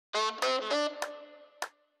I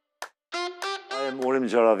am Urim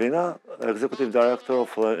Executive Director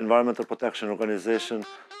of environmental protection organization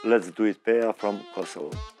Let's Do It PEA from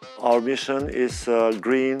Kosovo. Our mission is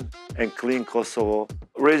green and clean Kosovo,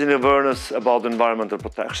 raising awareness about environmental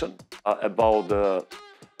protection, about the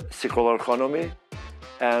circular economy,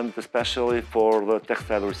 and especially for the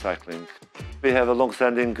textile recycling. We have a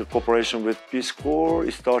long-standing cooperation with Peace Corps.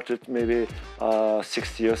 It started maybe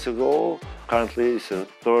 6 years ago. Currently, it's a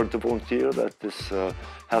third volunteer that is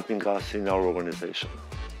helping us in our organization.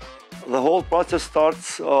 The whole process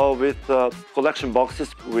starts with collection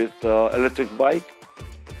boxes with electric bike.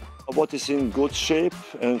 What is in good shape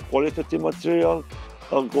and qualitative material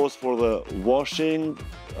goes for the washing,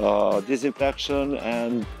 disinfection,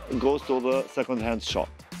 and goes to the second-hand shop.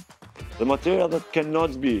 The material that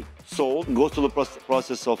cannot be sold goes to the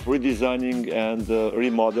process of redesigning and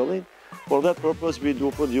remodeling. For that purpose, we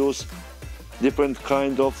do produce different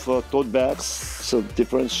kind of tote bags, so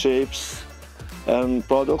different shapes and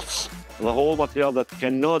products. The whole material that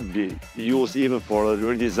cannot be used even for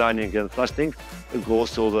redesigning and plastic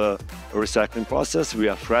goes to the recycling process. We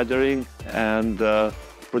are threading and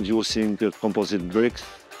producing composite bricks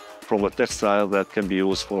from a textile that can be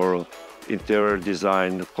used for interior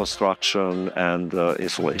design, construction, and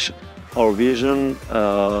insulation. Our vision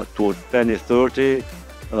to 2030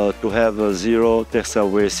 to have zero textile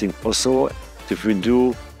waste in Kosovo. If we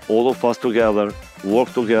do all of us together,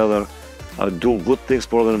 work together, do good things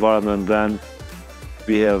for the environment, then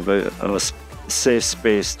we have a safe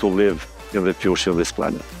space to live in the future of this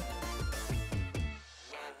planet.